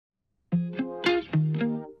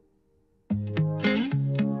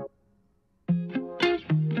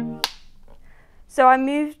So I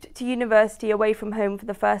moved to university away from home for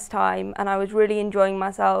the first time, and I was really enjoying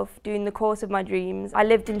myself, doing the course of my dreams. I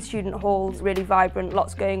lived in student halls, really vibrant,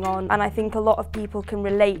 lots going on, and I think a lot of people can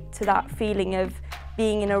relate to that feeling of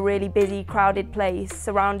being in a really busy, crowded place,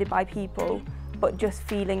 surrounded by people, but just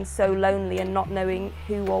feeling so lonely and not knowing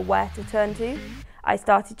who or where to turn to. I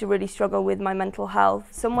started to really struggle with my mental health.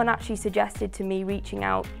 Someone actually suggested to me reaching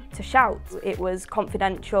out to Shout. It was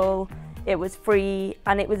confidential, it was free,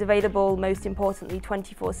 and it was available, most importantly,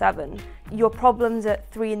 24/7. Your problems at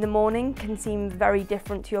 3 in the morning can seem very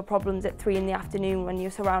different to your problems at 3 in the afternoon when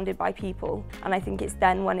you're surrounded by people. And I think it's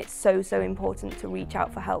then when it's so important to reach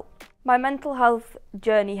out for help. My mental health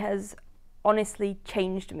journey has honestly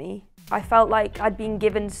changed me. I felt like I'd been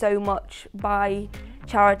given so much by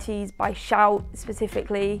charities, by Shout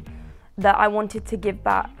specifically, that I wanted to give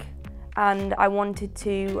back. And I wanted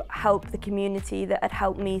to help the community that had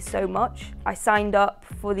helped me so much. I signed up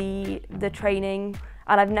for the training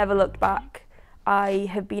and I've never looked back. I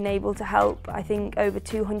have been able to help, I think, over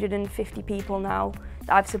 250 people now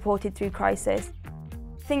that I've supported through crisis.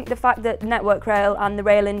 I think the fact that Network Rail and the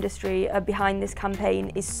rail industry are behind this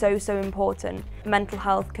campaign is so important. Mental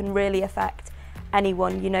health can really affect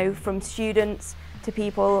anyone, you know, from students to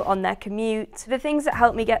people on their commute. The things that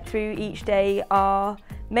help me get through each day are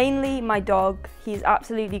mainly my dog. He's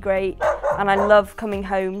absolutely great and I love coming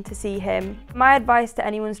home to see him. My advice to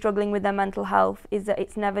anyone struggling with their mental health is that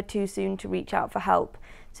it's never too soon to reach out for help,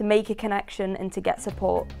 to make a connection and to get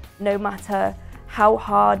support. No matter how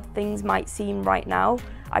hard things might seem right now,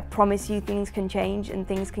 I promise you things can change and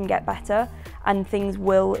things can get better and things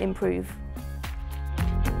will improve.